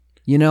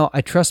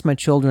I trust my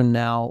children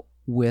now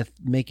with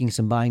making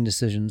some buying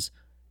decisions,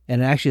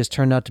 and it actually has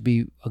turned out to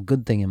be a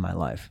good thing in my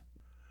life.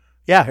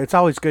 Yeah, it's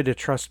always good to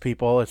trust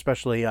people,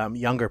 especially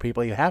younger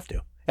people. You have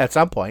to. At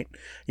some point,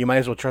 you might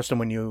as well trust them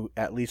when you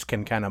at least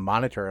can kind of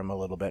monitor them a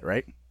little bit,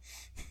 right?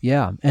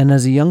 Yeah, and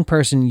as a young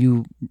person,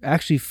 you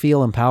actually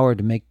feel empowered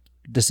to make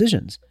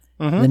decisions.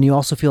 Mm-hmm. Then you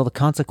also feel the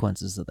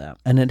consequences of that.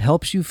 And it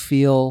helps you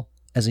feel,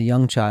 as a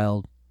young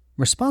child,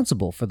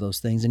 responsible for those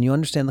things, and you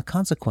understand the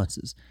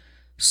consequences.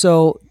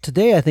 So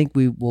today I think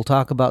we will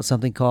talk about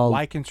something called...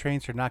 Why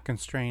constraints are not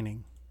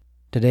constraining.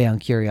 Today on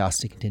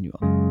Curiosity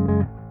Continuum.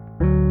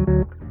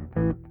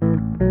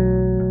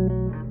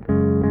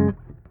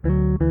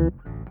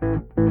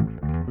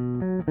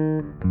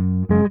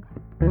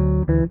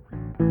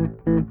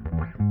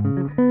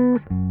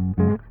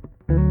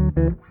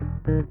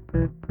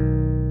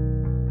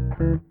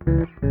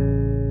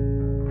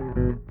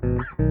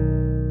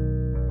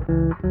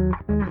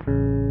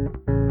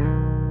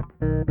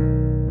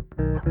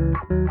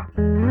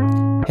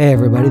 Hey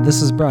everybody,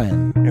 this is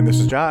Brian. And this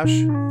is Josh.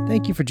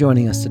 Thank you for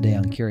joining us today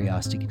on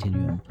Curiosity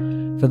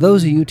Continuum. For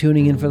those of you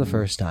tuning in for the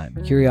first time,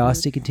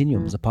 Curiosity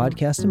Continuum is a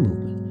podcast and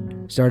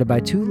movement started by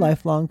two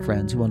lifelong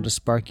friends who want to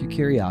spark your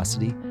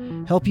curiosity,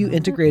 help you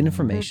integrate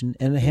information,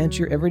 and enhance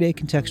your everyday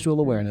contextual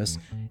awareness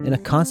in a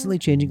constantly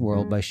changing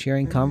world by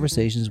sharing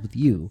conversations with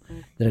you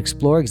that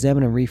explore,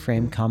 examine, and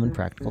reframe common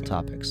practical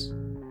topics.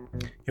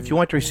 If you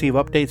want to receive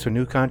updates when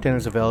new content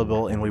is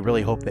available, and we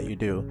really hope that you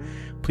do,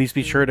 please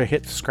be sure to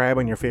hit subscribe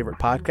on your favorite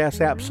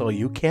podcast app so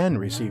you can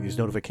receive these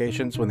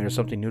notifications when there's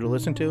something new to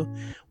listen to.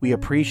 We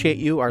appreciate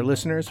you, our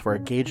listeners, for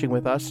engaging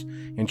with us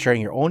and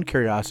sharing your own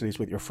curiosities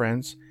with your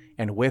friends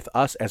and with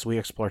us as we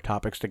explore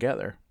topics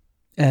together.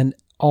 And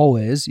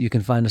always, you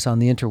can find us on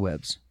the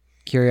interwebs,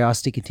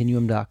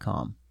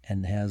 curiositycontinuum.com,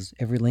 and it has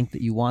every link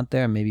that you want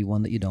there, and maybe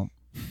one that you don't.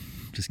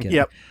 Just kidding.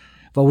 Yep.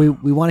 But we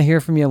want to hear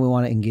from you, and we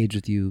want to engage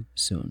with you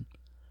soon.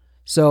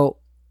 So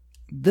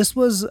this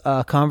was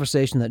a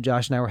conversation that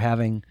Josh and I were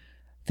having,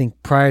 I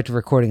think, prior to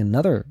recording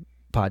another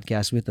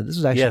podcast. We thought this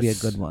was actually be a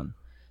good one.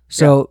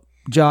 So,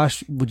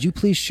 Josh, would you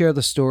please share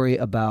the story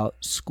about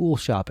school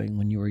shopping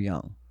when you were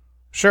young?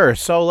 Sure.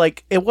 So,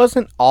 it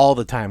wasn't all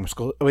the time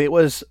school. It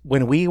was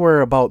when we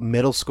were about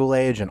middle school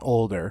age and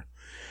older.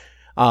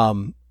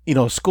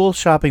 School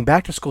shopping,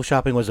 back to school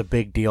shopping was a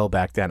big deal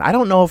back then. I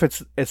don't know if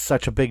it's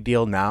such a big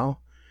deal now.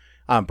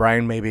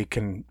 Brian maybe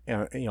can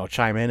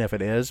chime in if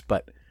it is,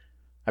 but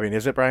I mean,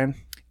 is it, Brian?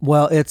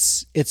 Well,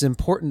 it's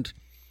important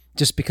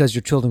just because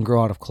your children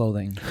grow out of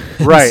clothing.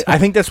 Right. So, I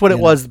think that's what it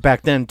was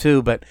back then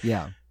too, but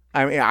yeah.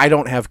 I mean, I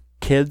don't have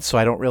kids, so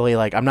I don't really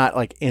I'm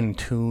not in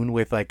tune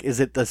with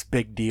is it this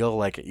big deal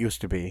like it used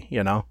to be,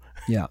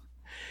 Yeah.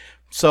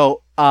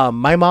 So,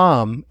 my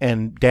mom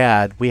and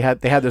dad, they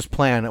had this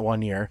plan at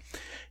one year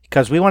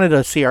because we wanted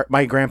to see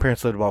my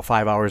grandparents lived about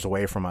 5 hours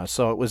away from us.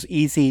 So it wasn't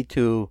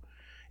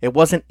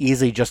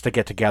easy just to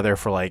get together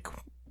for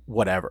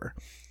whatever.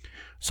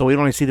 So we'd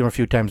only see them a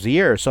few times a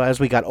year. So as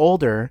we got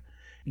older,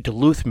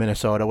 Duluth,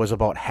 Minnesota was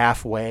about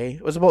halfway.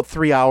 It was about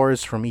 3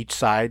 hours from each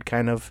side,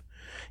 kind of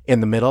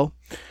in the middle.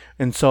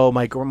 And so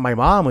my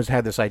mom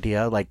had this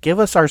idea, give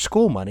us our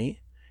school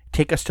money,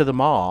 take us to the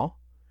mall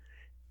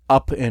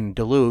up in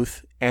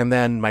Duluth, and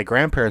then my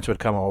grandparents would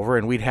come over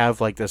and we'd have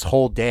this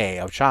whole day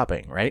of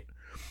shopping, right?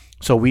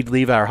 So we'd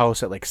leave our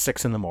house at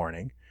 6 in the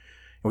morning.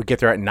 And we'd get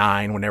there at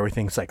 9 when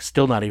everything's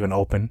still not even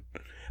open.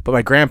 But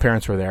my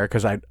grandparents were there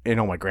because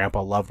my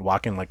grandpa loved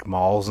walking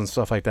malls and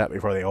stuff like that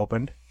before they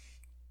opened.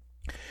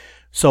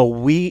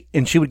 So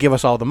she would give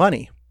us all the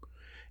money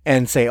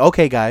and say,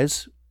 okay,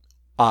 guys,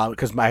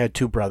 because I had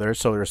two brothers,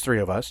 so there's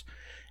three of us.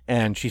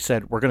 And she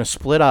said, we're going to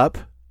split up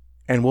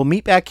and we'll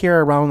meet back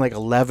here around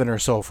 11 or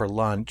so for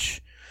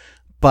lunch.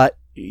 But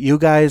you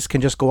guys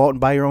can just go out and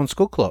buy your own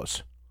school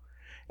clothes.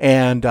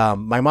 And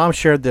my mom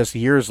shared this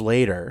years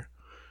later,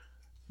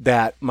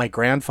 that my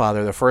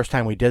grandfather, the first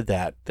time we did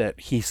that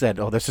he said,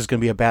 oh, this is going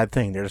to be a bad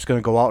thing. They're just going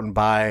to go out and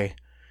buy,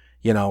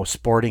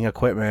 sporting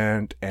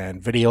equipment and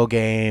video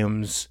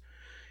games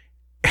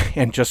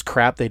and just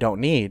crap they don't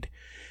need.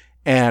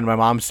 And my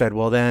mom said,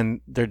 well,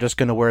 then they're just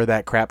going to wear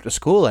that crap to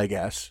school, I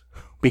guess,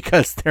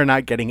 because they're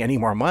not getting any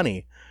more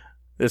money.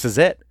 This is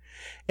it.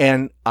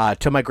 And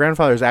to my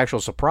grandfather's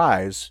actual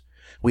surprise,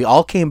 we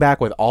all came back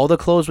with all the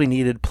clothes we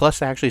needed,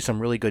 plus actually some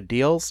really good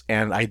deals.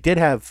 And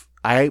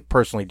I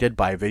personally did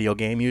buy a video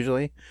game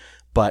usually,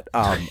 but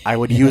I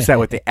would use that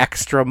with the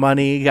extra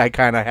money I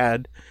kind of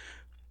had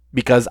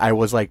because I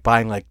was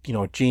buying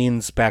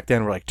jeans back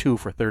then were 2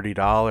 for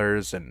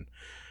 $30 and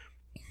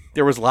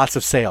there was lots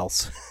of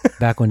sales.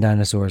 Back when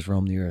dinosaurs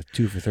roamed the earth,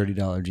 2 for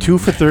 $30 jeans. 2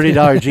 for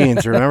 $30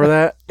 jeans. Remember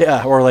that?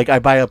 Yeah. Or I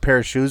buy a pair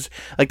of shoes.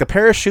 The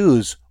pair of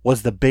shoes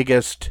was the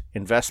biggest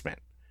investment.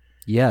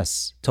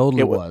 Yes,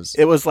 totally was.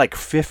 It was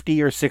 $50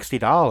 or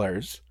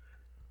 $60.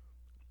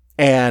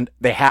 And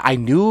I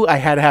knew I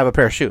had to have a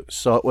pair of shoes.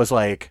 So it was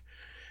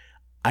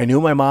I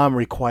knew my mom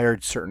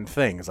required certain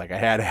things. I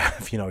had to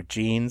have,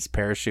 jeans,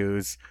 pair of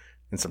shoes,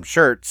 and some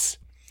shirts.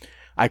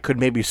 I could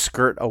maybe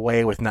skirt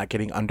away with not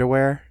getting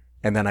underwear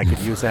and then I could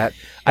use that.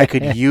 I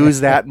could use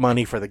that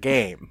money for the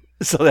game.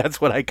 So that's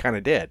what I kind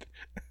of did.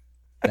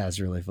 That's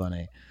really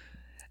funny.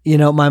 You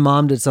know, my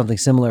mom did something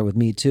similar with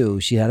me too.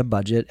 She had a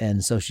budget,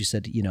 and so she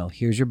said, you know,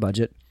 here's your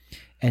budget,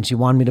 and she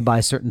wanted me to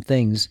buy certain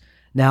things.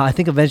 Now, I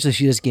think eventually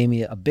she just gave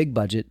me a big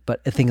budget,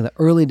 but I think in the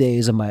early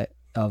days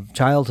of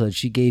childhood,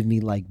 she gave me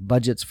like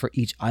budgets for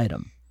each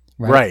item.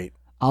 Right.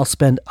 I'll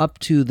spend up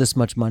to this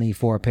much money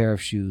for a pair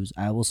of shoes.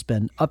 I will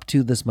spend up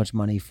to this much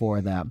money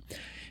for that.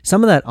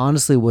 Some of that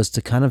honestly was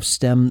to kind of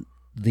stem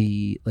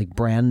the like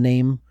brand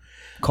name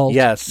cult.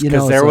 Yes,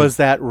 because there was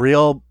that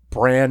real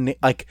brand,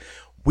 like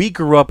we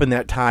grew up in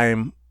that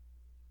time.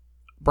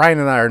 Brian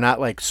and I are not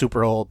like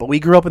super old, but we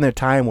grew up in that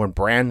time when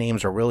brand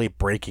names are really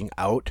breaking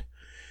out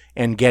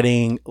and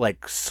getting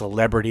like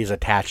celebrities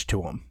attached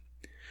to them.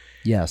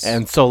 Yes.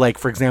 And so like,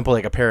 for example,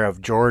 like a pair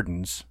of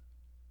Jordans,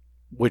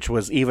 which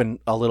was even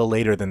a little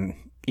later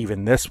than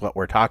even this, what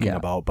we're talking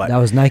about. But that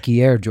was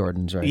Nike Air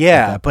Jordans, right?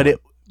 Yeah, but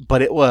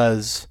that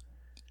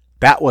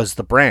was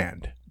the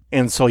brand.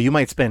 And so you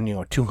might spend,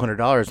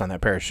 $200 on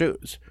that pair of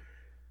shoes.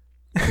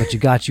 But you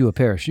got you a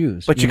pair of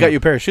shoes. But you got your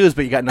pair of shoes,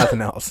 but you got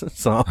nothing else.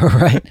 So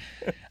right.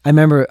 I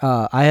remember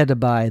I had to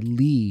buy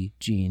Lee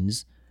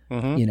jeans,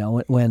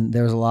 when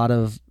there was a lot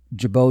of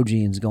Jabot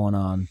jeans going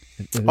on.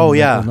 Oh,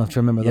 yeah. Enough to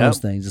remember those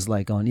things. It's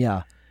like going,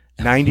 yeah.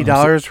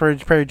 $90 for a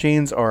pair of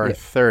jeans or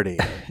 $30.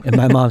 And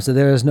my mom said,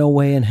 there is no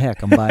way in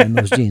heck I'm buying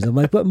those jeans. I'm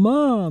like, but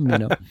Mom,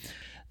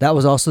 That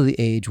was also the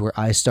age where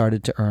I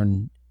started to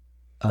earn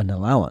an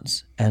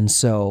allowance. And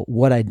so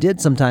what I did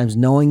sometimes,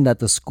 knowing that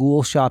the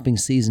school shopping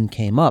season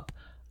came up,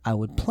 I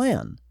would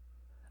plan.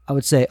 I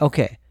would say,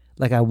 okay,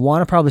 like I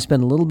want to probably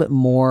spend a little bit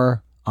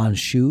more on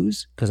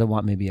shoes because I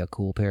want maybe a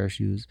cool pair of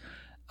shoes.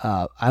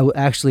 I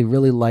actually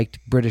really liked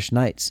British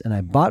Knights, and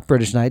I bought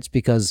British Knights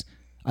because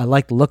I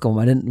liked the look of them.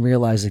 I didn't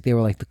realize like they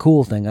were like the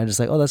cool thing. I just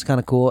like, oh, that's kind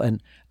of cool.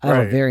 And I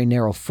have a very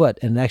narrow foot,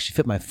 and it actually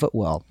fit my foot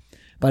well.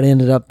 But I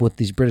ended up with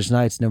these British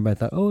Knights, and everybody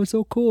thought, oh, it's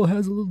so cool. It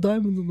has little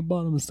diamonds on the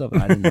bottom and stuff.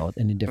 And I didn't know it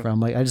any different.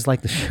 I'm like, I just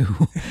like the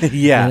shoe.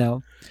 Yeah.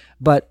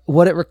 But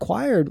what it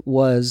required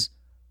was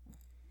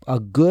a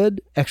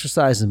good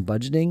exercise in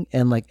budgeting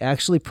and like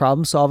actually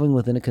problem solving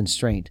within a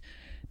constraint.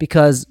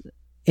 Because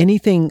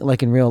anything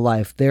like in real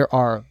life, there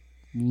are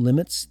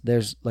limits.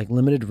 There's like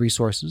limited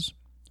resources,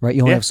 right?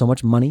 You only have so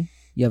much money.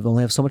 You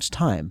only have so much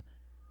time.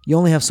 You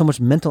only have so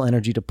much mental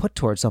energy to put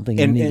towards something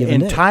in any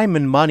given day. And time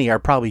and money are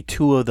probably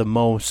two of the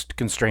most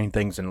constrained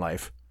things in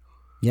life.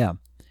 Yeah.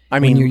 I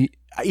mean,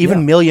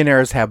 even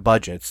millionaires have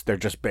budgets. They're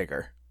just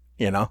bigger,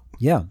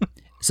 Yeah.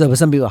 So, but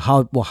some people,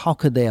 how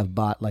could they have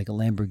bought like a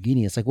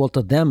Lamborghini? It's like, well,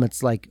 to them,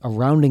 it's like a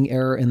rounding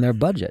error in their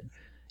budget,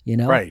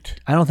 Right.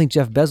 I don't think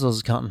Jeff Bezos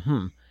is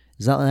counting,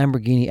 is that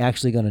Lamborghini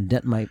actually going to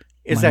dent my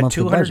Is that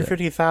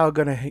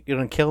 $250,000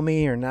 gonna kill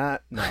me or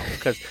not? No,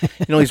 because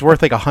he's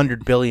worth like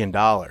 $100 billion.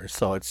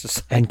 So it's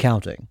just and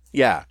counting.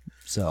 Yeah.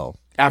 So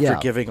after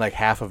giving like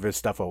half of his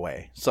stuff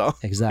away. So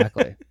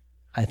exactly,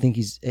 I think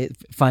he's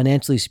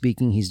financially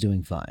speaking, he's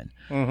doing fine.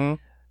 Mm-hmm.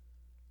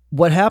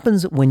 What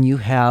happens when you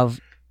have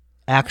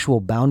actual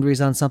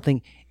boundaries on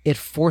something? It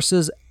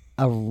forces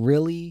a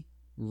really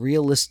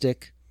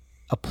realistic,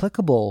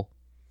 applicable,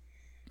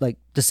 like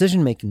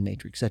decision-making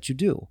matrix that you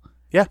do.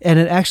 Yeah. And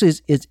it actually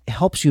it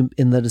helps you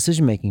in the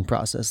decision-making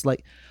process.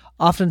 Like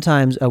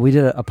oftentimes we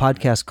did a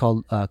podcast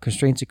called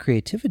Constraints of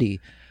Creativity,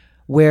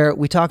 where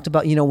we talked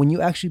about, when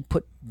you actually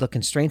put the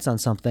constraints on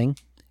something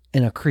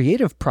in a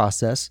creative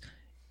process,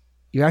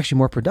 you're actually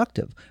more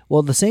productive.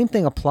 Well, the same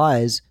thing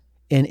applies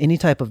in any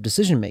type of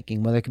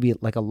decision-making, whether it could be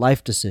like a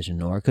life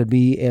decision or it could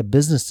be a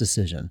business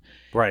decision.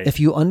 Right. If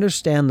you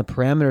understand the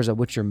parameters at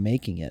which you're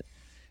making it,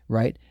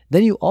 right,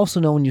 then you also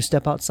know when you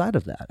step outside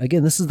of that.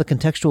 Again, this is the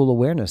contextual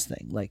awareness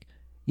thing. Like,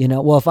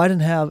 well, if I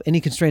didn't have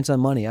any constraints on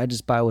money, I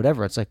just buy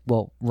whatever. It's like,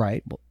 well,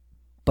 right,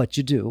 but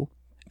you do.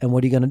 And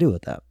what are you going to do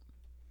with that?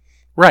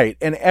 Right.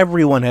 And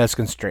everyone has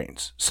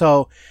constraints.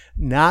 So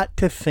not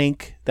to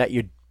think that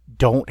you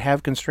don't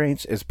have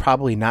constraints is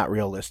probably not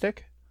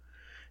realistic.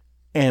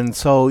 And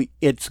so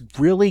it's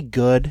really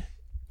good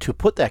to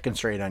put that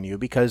constraint on you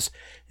because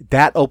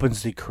that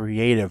opens the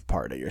creative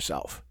part of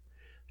yourself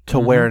to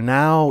where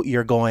now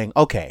you're going,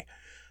 okay,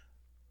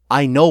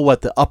 I know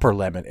what the upper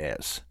limit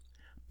is,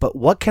 but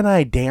what can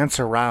I dance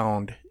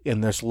around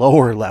in this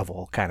lower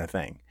level kind of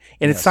thing?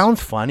 And it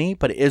sounds funny,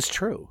 but it is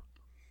true.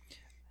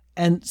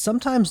 And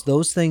sometimes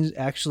those things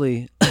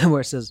actually,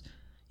 where it says,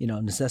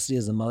 necessity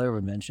is the mother of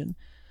invention.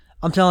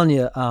 I'm telling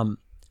you,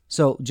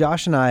 so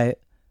Josh and I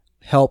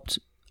helped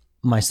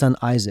my son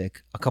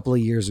Isaac a couple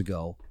of years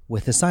ago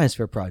with his science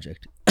fair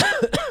project.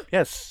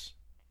 Yes.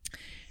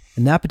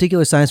 And that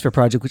particular science fair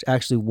project, which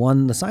actually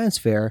won the science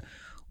fair,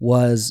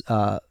 was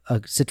a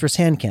citrus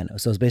hand cannon.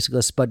 So it was basically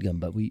a spud gun,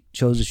 but we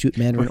chose to shoot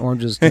mandarin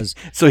oranges because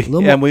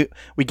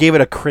we gave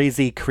it a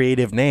crazy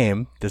creative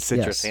name, the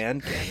citrus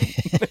hand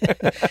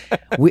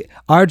cannon.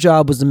 Our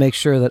job was to make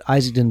sure that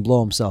Isaac didn't blow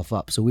himself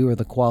up. So we were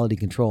the quality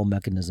control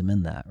mechanism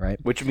in that, right?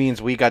 Which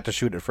means we got to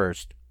shoot it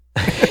first.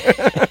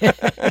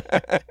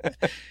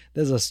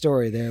 There's a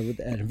story there with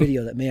a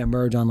video that may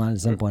emerge online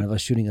at some point of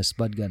us shooting a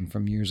spud gun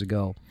from years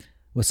ago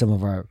with some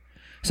of our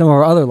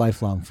other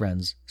lifelong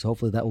friends. So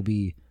hopefully that will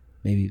be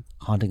maybe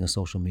haunting a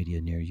social media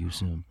near you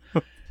soon.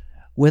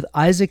 With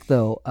Isaac,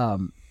 though, a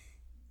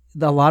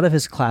lot of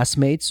his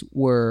classmates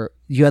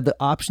you had the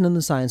option in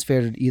the science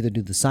fair to either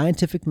do the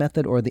scientific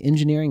method or the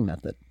engineering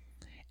method.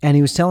 And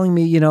he was telling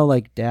me,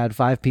 like, Dad,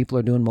 5 people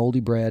are doing moldy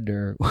bread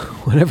or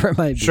whatever it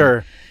might be.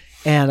 Sure.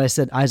 And I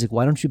said, Isaac,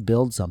 why don't you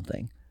build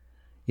something?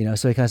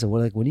 So he kind of said,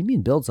 well, like, what do you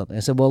mean build something? I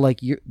said, well,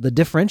 like, the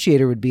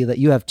differentiator would be that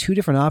you have 2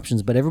 different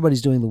options, but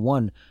everybody's doing the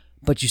one,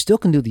 but you still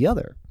can do the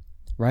other,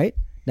 right?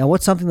 Now,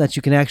 what's something that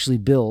you can actually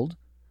build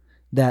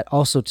that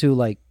also, too,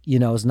 like,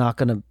 is not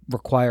going to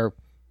require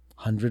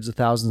hundreds of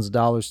thousands of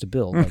dollars to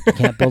build? Like, you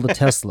can't build a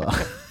Tesla.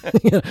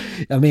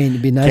 I mean,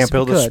 it'd be nice Can't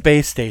build a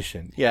space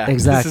station. Yeah.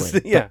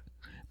 Exactly. Yeah.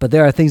 But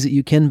there are things that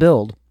you can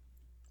build.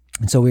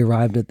 And so we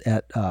arrived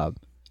at a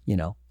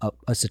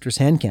citrus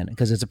hand cannon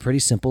because it's a pretty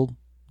simple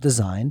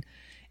design.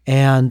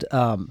 And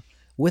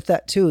with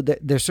that too,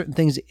 there's certain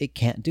things it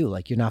can't do.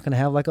 Like, you're not going to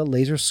have like a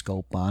laser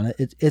scope on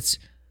it. It's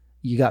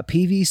you got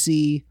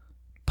PVC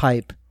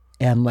pipe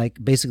and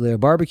like basically a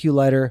barbecue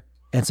lighter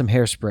and some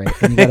hairspray,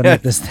 and you got to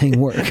make this thing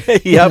work.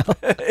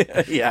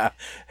 Yep. Yeah.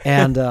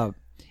 And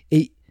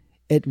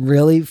it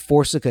really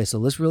forced. Okay, so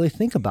let's really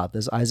think about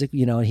this, Isaac.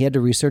 He had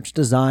to research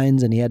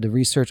designs and he had to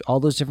research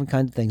all those different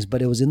kinds of things,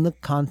 but it was in the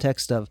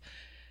context of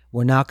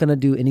we're not going to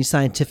do any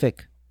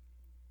scientific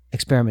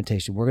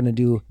experimentation. We're going to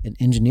do an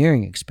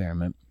engineering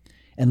experiment,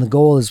 and the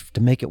goal is to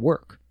make it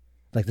work.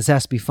 Like, this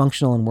has to be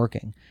functional and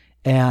working,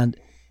 and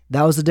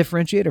that was the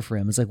differentiator for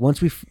him. It's like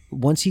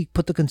once he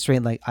put the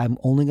constraint, like, I'm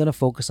only going to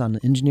focus on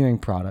an engineering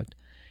product,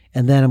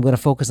 and then I'm going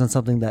to focus on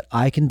something that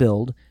I can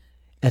build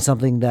and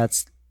something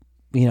that's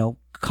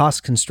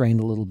cost constrained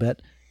a little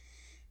bit.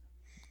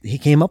 He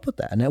came up with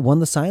that, and it won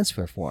the science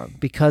fair for him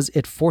because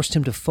it forced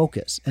him to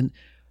focus. And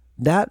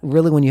that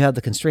really, when you have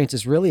the constraints,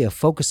 is really a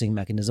focusing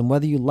mechanism,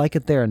 whether you like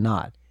it there or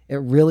not. It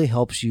really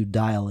helps you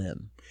dial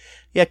in.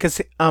 Yeah,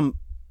 because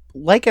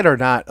like it or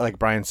not, like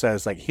Brian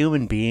says, like,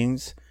 human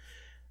beings,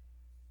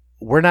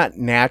 we're not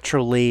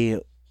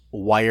naturally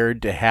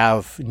wired to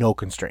have no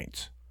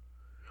constraints.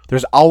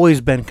 There's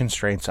always been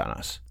constraints on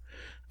us.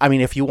 I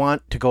mean, if you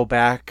want to go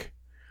back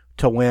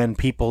to when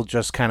people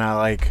just kind of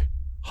like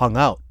hung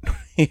out,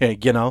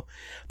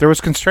 there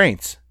was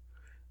constraints.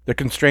 The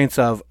constraints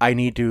of, I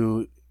need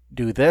to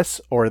do this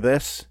or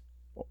this,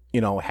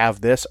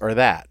 have this or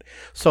that.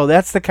 So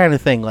that's the kind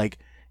of thing, like,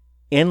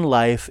 in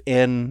life,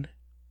 in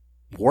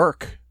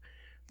work,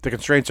 the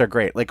constraints are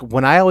great. Like,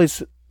 when I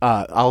always,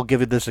 I'll give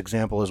you this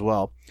example as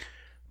well.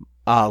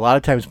 A lot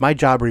of times my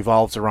job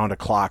revolves around a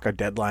clock, a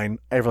deadline,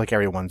 like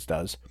everyone's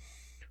does.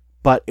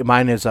 But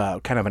mine is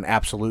kind of an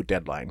absolute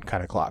deadline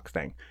kind of clock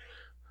thing.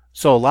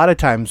 So a lot of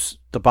times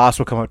the boss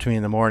will come up to me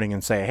in the morning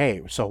and say,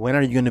 hey, so when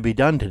are you going to be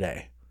done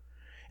today?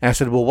 And I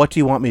said, well, what do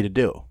you want me to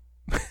do?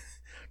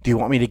 Do you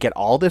want me to get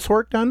all this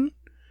work done?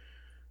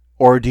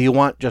 Or do you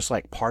want just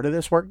like part of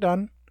this work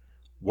done?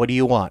 What do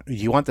you want? Do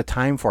you want the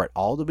time for it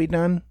all to be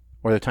done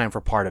or the time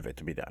for part of it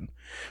to be done?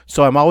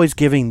 So I'm always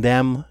giving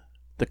them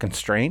the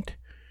constraint,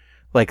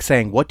 like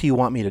saying, what do you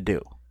want me to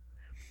do?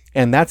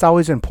 And that's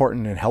always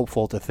important and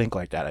helpful to think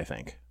like that, I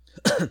think.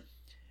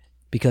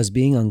 Because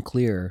being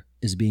unclear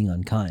is being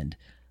unkind.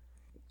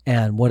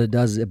 And what it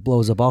does is it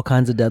blows up all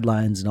kinds of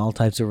deadlines and all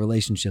types of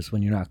relationships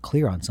when you're not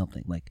clear on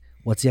something. Like,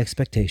 what's the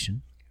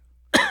expectation?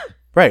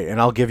 Right,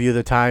 and I'll give you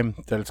the time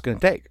that it's going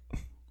to take.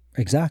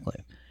 Exactly.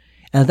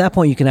 And at that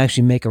point, you can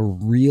actually make a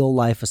real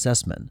life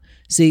assessment.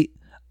 See,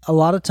 a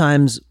lot of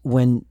times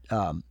when,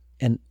 I'm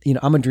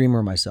a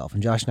dreamer myself,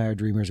 and Josh and I are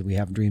dreamers, and we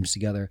have dreams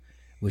together,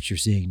 which you're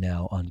seeing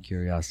now on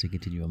Curiosity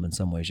Continuum in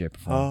some way, shape, or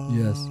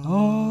form. Yes.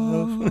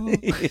 Oh.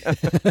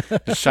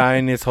 Yeah.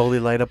 Shine His holy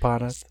light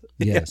upon us.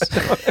 Yes.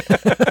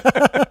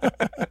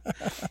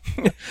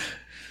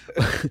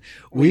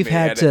 We've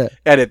had to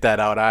edit that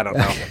out. I don't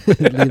know.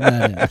 Leave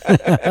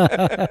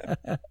that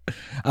in.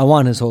 I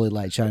want His holy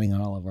light shining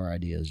on all of our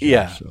ideas. Josh,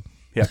 yeah. So.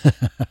 Yeah.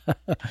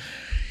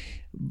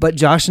 But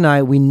Josh and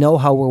I, we know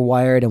how we're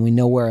wired and we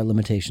know where our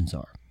limitations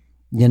are.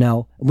 We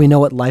know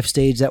what life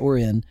stage that we're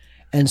in.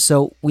 And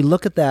so we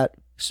look at that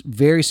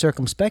very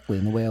circumspectly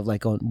in the way of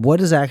like,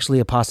 what is actually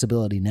a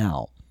possibility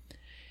now?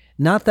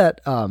 Not that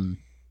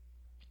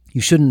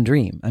you shouldn't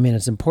dream. I mean,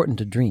 it's important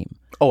to dream.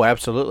 Oh,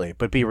 absolutely.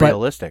 But be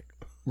realistic.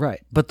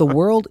 Right. But the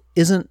world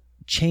isn't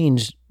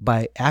changed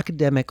by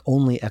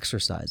academic-only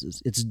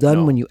exercises. It's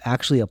done when you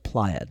actually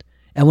apply it.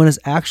 And when it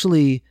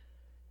actually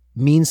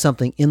means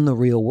something in the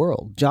real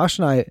world. Josh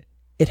and I,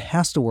 it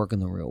has to work in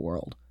the real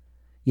world.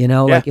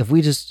 Like if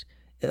we just...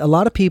 A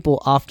lot of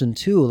people often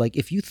too, like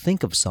if you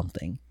think of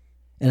something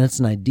and it's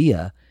an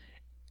idea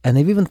and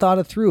they've even thought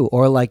it through,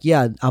 or like,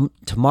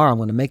 tomorrow I'm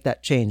going to make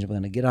that change. I'm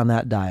going to get on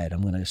that diet.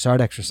 I'm going to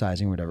start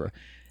exercising or whatever.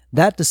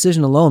 That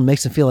decision alone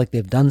makes them feel like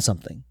they've done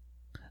something.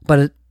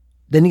 But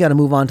then you got to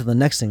move on to the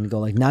next thing to go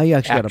like, now you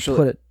actually got to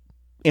put it.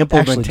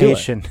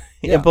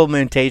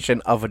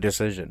 Implementation of a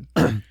decision.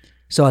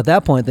 So at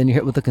that point, then you're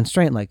hit with the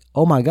constraint like,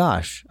 oh my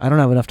gosh, I don't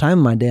have enough time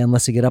in my day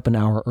unless I get up an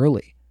hour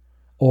early.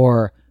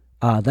 Or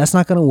that's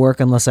not going to work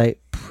unless I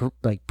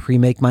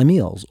pre-make my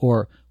meals,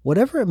 or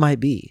whatever it might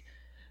be.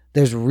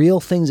 There's real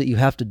things that you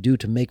have to do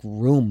to make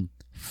room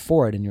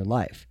for it in your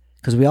life,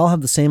 because we all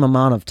have the same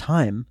amount of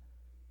time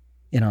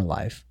in our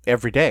life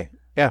every day.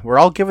 Yeah, we're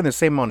all given the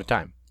same amount of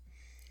time.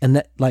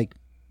 And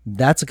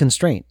that's a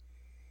constraint,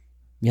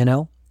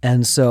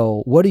 And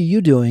so what are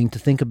you doing to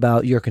think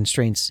about your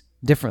constraints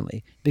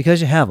differently? Because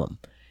you have them.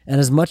 And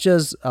as much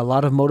as a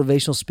lot of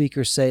motivational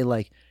speakers say,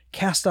 like,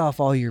 cast off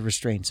all your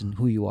restraints and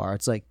who you are,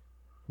 it's like,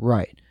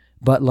 right.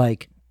 But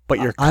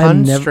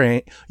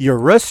your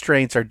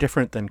restraints are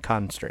different than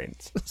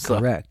constraints. So.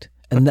 Correct.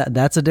 And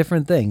that's a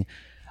different thing.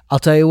 I'll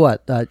tell you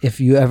what,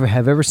 if you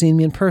have ever seen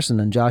me in person,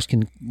 and Josh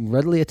can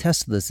readily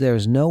attest to this, there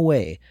is no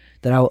way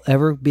that I will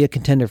ever be a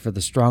contender for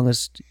the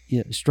strongest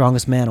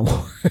man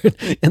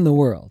award in the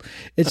world.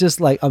 It's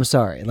just like, I'm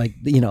sorry. Like,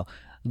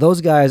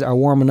 those guys are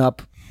warming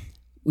up,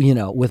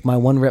 with my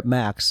 1 rep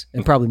max,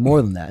 and probably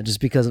more than that, just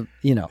because of,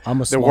 I'm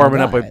a small They're warming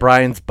guy. up with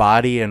Brian's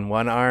body in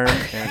one arm.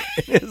 And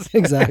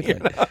exactly.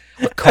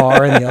 A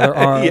car in the other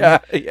arm.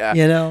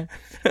 Yeah.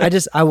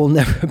 I will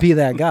never be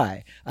that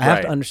guy. I have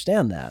Right. to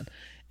understand that.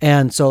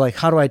 And so, like,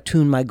 how do I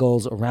tune my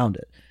goals around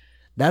it?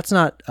 That's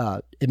not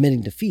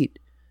admitting defeat,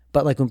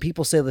 but like when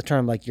people say the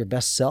term like your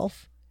best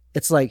self,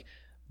 it's like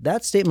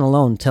that statement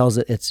alone tells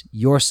it it's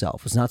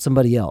yourself. It's not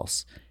somebody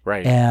else.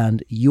 Right.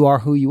 And you are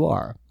who you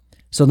are.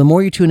 So the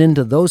more you tune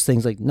into those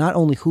things, like not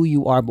only who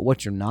you are, but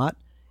what you're not,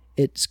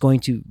 it's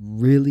going to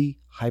really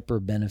hyper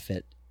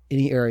benefit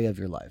any area of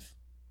your life.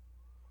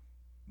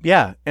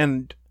 Yeah.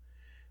 And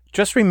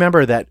just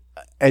remember that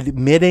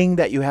admitting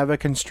that you have a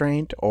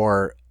constraint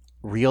or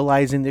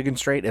realizing the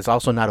constraint is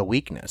also not a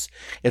weakness.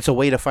 It's a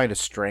way to find a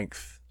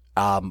strength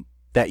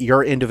that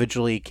you're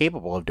individually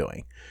capable of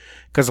doing.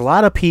 Because a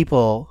lot of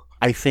people,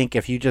 I think,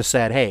 if you just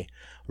said, hey,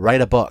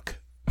 write a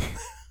book,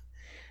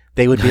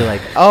 they would be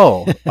like,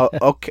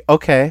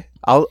 okay,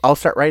 I'll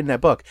start writing that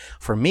book.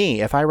 For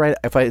me, if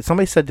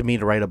somebody said to me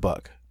to write a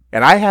book,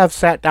 and I have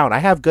sat down, I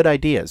have good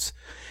ideas,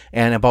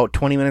 and about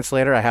 20 minutes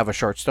later, I have a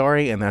short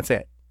story, and that's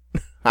it.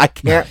 I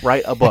can't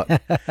write a book.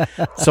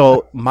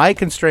 So my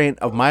constraint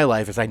of my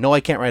life is I know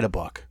I can't write a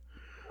book,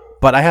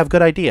 but I have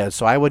good ideas.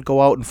 So I would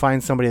go out and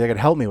find somebody that could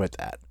help me with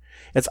that.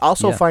 It's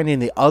also finding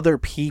the other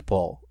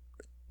people,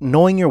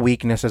 knowing your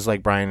weaknesses,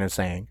 like Brian is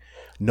saying,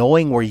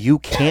 knowing where you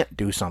can't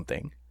do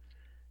something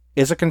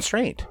is a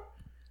constraint.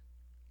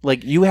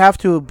 Like, you have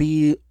to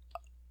be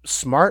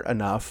smart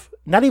enough,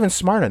 not even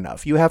smart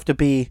enough. You have to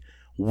be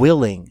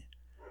willing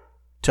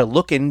to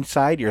look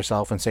inside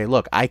yourself and say,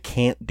 look, I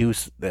can't do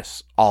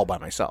this all by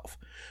myself.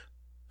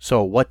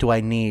 So what do I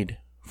need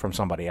from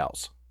somebody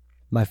else?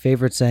 My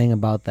favorite saying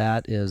about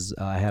that is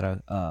I had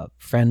a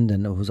friend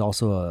and who's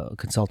also a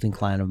consulting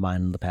client of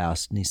mine in the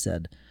past, and he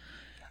said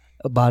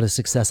about his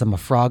success, I'm a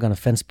frog on a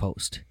fence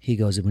post. He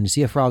goes, when you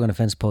see a frog on a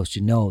fence post,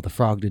 you know the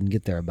frog didn't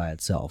get there by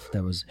itself.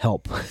 There was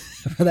help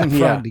for that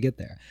frog to get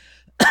there.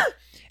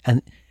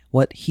 And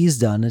what he's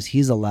done is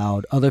he's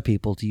allowed other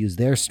people to use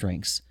their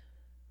strengths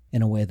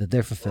in a way that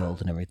they're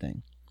fulfilled and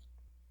everything.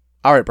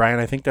 All right, Brian,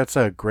 I think that's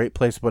a great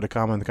place to put a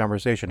comma in the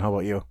conversation. How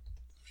about you?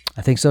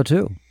 I think so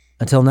too.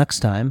 Until next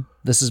time,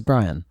 this is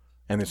Brian.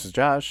 And this is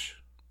Josh.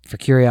 For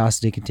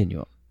Curiosity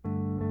Continuum.